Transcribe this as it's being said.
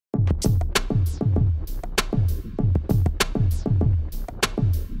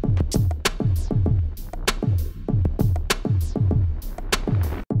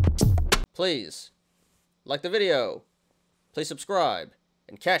please like the video, please subscribe,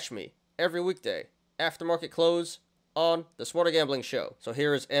 and catch me every weekday after market close on the Smarter Gambling Show. So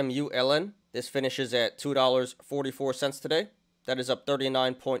here is MULN. This finishes at $2.44 today. That is up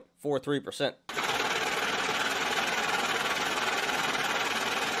 39.43%.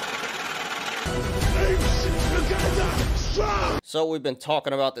 So we've been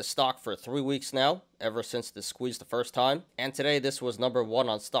talking about this stock for 3 weeks now, ever since this squeezed the first time. And today this was number 1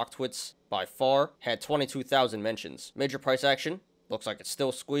 on StockTwits by far, had 22,000 mentions. Major price action. Looks like it's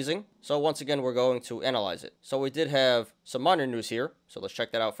still squeezing. So once again, we're going to analyze it. So we did have some minor news here. So let's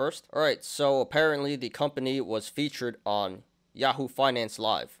check that out first. All right. So apparently the company was featured on Yahoo Finance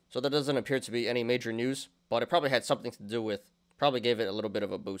Live. So that doesn't appear to be any major news, but it probably had something to do with, probably gave it a little bit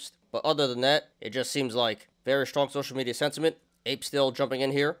of a boost. But other than that, it just seems like very strong social media sentiment. Ape still jumping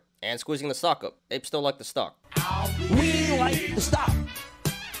in here and squeezing the stock up. Ape still like the stock. We like the stock.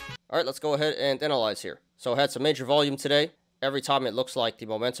 All right, let's go ahead and analyze here. So it had some major volume today. Every time it looks like the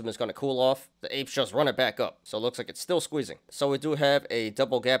momentum is going to cool off, the apes just run it back up. So it looks like it's still squeezing. So we do have a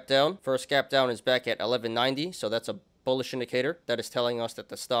double gap down. First gap down is back at 1190. So that's a bullish indicator. That is telling us that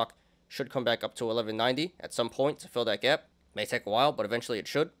the stock should come back up to 1190 at some point to fill that gap. May take a while, but eventually it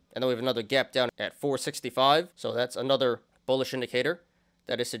should. And then we have another gap down at 465. So that's another bullish indicator.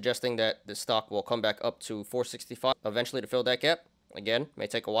 That is suggesting that the stock will come back up to 465 eventually to fill that gap. Again, may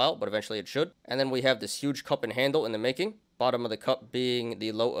take a while, but eventually it should. And then we have this huge cup and handle in the making. Bottom of the cup being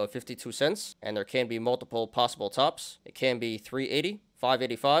the low of 52 cents. And there can be multiple possible tops. It can be 380,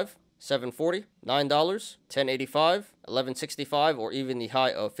 585, 740, $9, 1085, 1165, or even the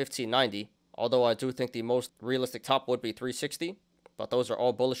high of 1590. Although I do think the most realistic top would be 360. But those are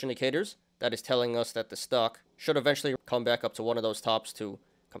all bullish indicators. That is telling us that the stock should eventually come back up to one of those tops to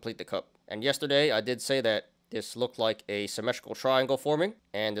complete the cup. And yesterday I did say that this looked like a symmetrical triangle forming,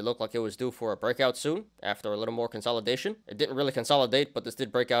 and it looked like it was due for a breakout soon after a little more consolidation. It didn't really consolidate, but this did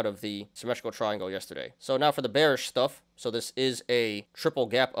break out of the symmetrical triangle yesterday. So now for the bearish stuff. So this is a triple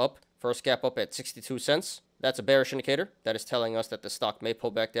gap up. First gap up at 62 cents. That's a bearish indicator. That is telling us that the stock may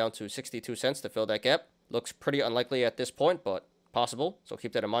pull back down to 62 cents to fill that gap. Looks pretty unlikely at this point, but possible. So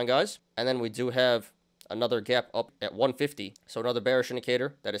keep that in mind, guys. And then we do have another gap up at 150. So another bearish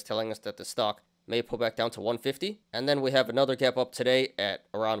indicator. That is telling us that the stock may pull back down to 150. And then we have another gap up today at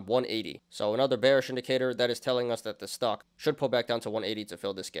around 180. So another bearish indicator that is telling us that the stock should pull back down to 180 to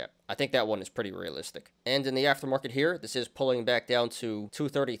fill this gap. I think that one is pretty realistic. And in the aftermarket here, this is pulling back down to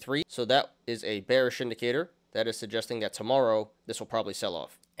 233. So that is a bearish indicator. That is suggesting that tomorrow this will probably sell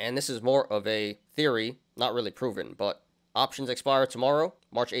off. And this is more of a theory, not really proven, but options expire tomorrow,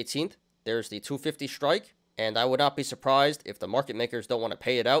 March 18th. There's the 250 strike. And I would not be surprised if the market makers don't want to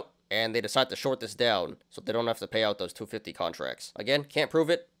pay it out and they decide to short this down so they don't have to pay out those 250 contracts. Again, can't prove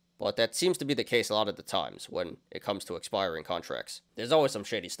it, but that seems to be the case a lot of the times when it comes to expiring contracts. There's always some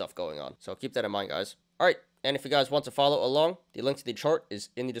shady stuff going on, so keep that in mind, guys. All right, and if you guys want to follow along, the link to the chart is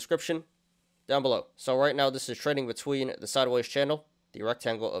in the description down below. So right now, this is trading between the sideways channel, the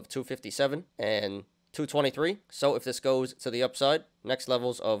rectangle of 257 and 223. So if this goes to the upside, next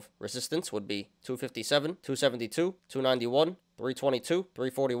levels of resistance would be 257, 272, 291, 322,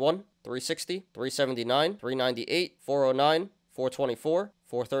 341, 360, 379, 398, 409, 424,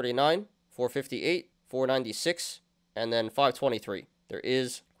 439, 458, 496, and then 523. There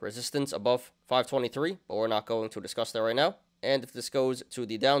is resistance above 523, but we're not going to discuss that right now. And if this goes to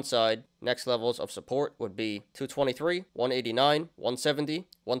the downside, next levels of support would be 223, 189, 170,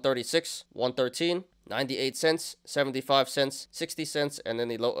 136, 113, 98 cents, 75 cents, 60 cents, and then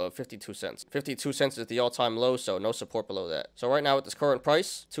the low of 52 cents. 52 cents is the all-time low, so no support below that. So right now at this current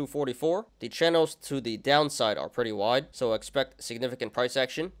price, 244, the channels to the downside are pretty wide, so expect significant price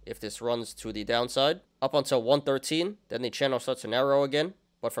action if this runs to the downside. Up until 113, then the channel starts to narrow again.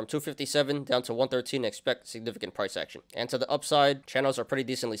 But from 257 down to 113, expect significant price action. And to the upside, channels are pretty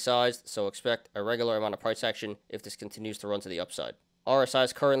decently sized, so expect a regular amount of price action if this continues to run to the upside. RSI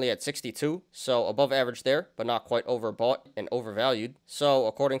is currently at 62, so above average there, but not quite overbought and overvalued. So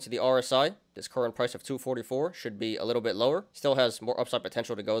according to the RSI, this current price of 244 should be a little bit lower. Still has more upside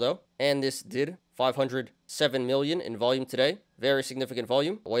potential to go though. And this did 507 million in volume today. Very significant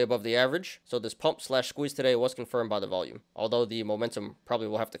volume, way above the average. So this pump slash squeeze today was confirmed by the volume. Although the momentum probably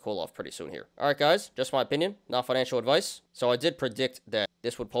will have to cool off pretty soon here. Alright guys, just my opinion, not financial advice. So I did predict that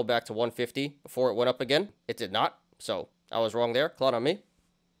this would pull back to 150 before it went up again. It did not, so I was wrong there. Clout on me.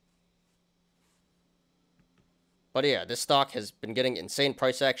 But yeah, this stock has been getting insane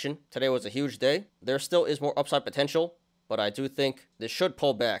price action. Today was a huge day. There still is more upside potential, but I do think this should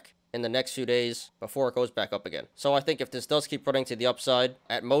pull back in the next few days before it goes back up again. So I think if this does keep running to the upside,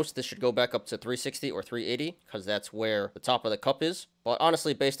 at most this should go back up to 360 or 380 because that's where the top of the cup is. But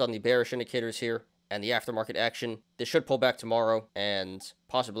honestly, based on the bearish indicators here and the aftermarket action, this should pull back tomorrow and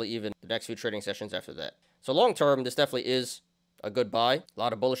possibly even the next few trading sessions after that. So long term, this definitely is a good buy. A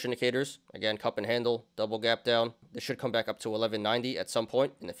lot of bullish indicators. Again, cup and handle, double gap down. This should come back up to 1190 at some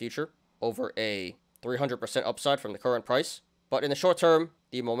point in the future over a 300% upside from the current price. But in the short term,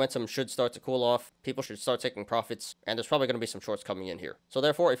 the momentum should start to cool off. People should start taking profits, and there's probably going to be some shorts coming in here. So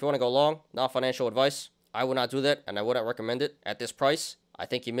therefore, if you want to go long, not financial advice, I would not do that, and I wouldn't recommend it at this price. I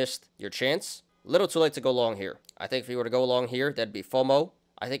think you missed your chance. Little too late to go long here. I think if you were to go long here, that'd be FOMO.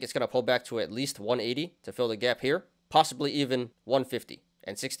 I think it's going to pull back to at least 180 to fill the gap here. Possibly even 150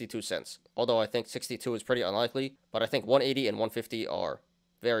 and 62 cents. Although I think 62 is pretty unlikely, but I think 180 and 150 are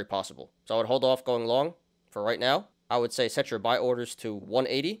very possible. So I would hold off going long for right now. I would say set your buy orders to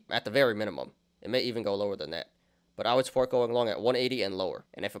 180 at the very minimum. It may even go lower than that. But I would support going long at 180 and lower.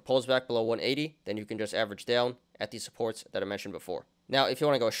 And if it pulls back below 180, then you can just average down at these supports that I mentioned before. Now, if you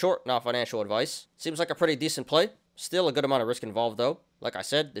want to go short, not financial advice, seems like a pretty decent play. Still a good amount of risk involved though. Like I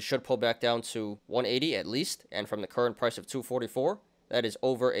said, this should pull back down to 180 at least, and from the current price of 244, that is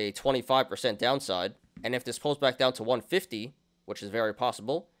over a 25% downside. And if this pulls back down to 150, which is very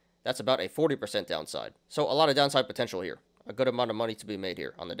possible, that's about a 40% downside. So a lot of downside potential here. A good amount of money to be made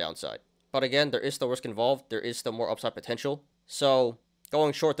here on the downside. But again, there is still risk involved. There is still more upside potential. So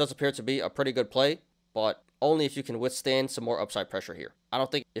going short does appear to be a pretty good play, but only if you can withstand some more upside pressure here. I don't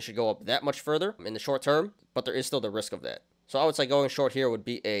think it should go up that much further in the short term, but there is still the risk of that. So I would say going short here would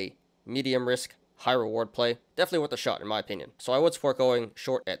be a medium risk, high reward play. Definitely worth a shot in my opinion. So I would support going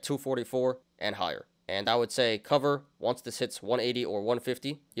short at 244 and higher. And I would say cover once this hits 180 or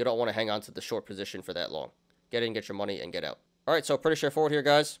 150. You don't want to hang on to the short position for that long. Get in, get your money, and get out. All right, so pretty straightforward here,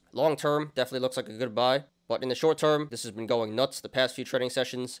 guys. Long term, definitely looks like a good buy. But in the short term, this has been going nuts the past few trading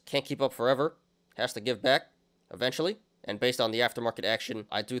sessions. Can't keep up forever. Has to give back eventually. And based on the aftermarket action,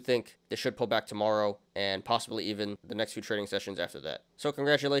 I do think this should pull back tomorrow and possibly even the next few trading sessions after that. So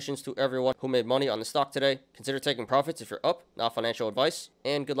congratulations to everyone who made money on the stock today. Consider taking profits if you're up, not financial advice.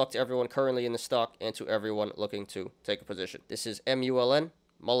 And good luck to everyone currently in the stock and to everyone looking to take a position. This is MULN,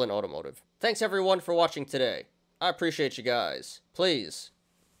 Mullen Automotive. Thanks everyone for watching today. I appreciate you guys. Please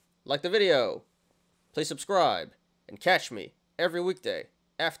like the video. Please subscribe and catch me every weekday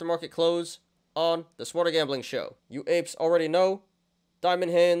after market close on the Smarter Gambling Show. You apes already know.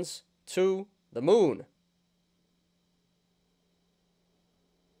 Diamond hands to the moon.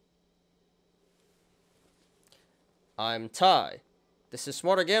 I'm Ty. This is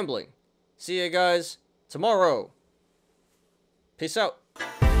Smarter Gambling. See you guys tomorrow. Peace out.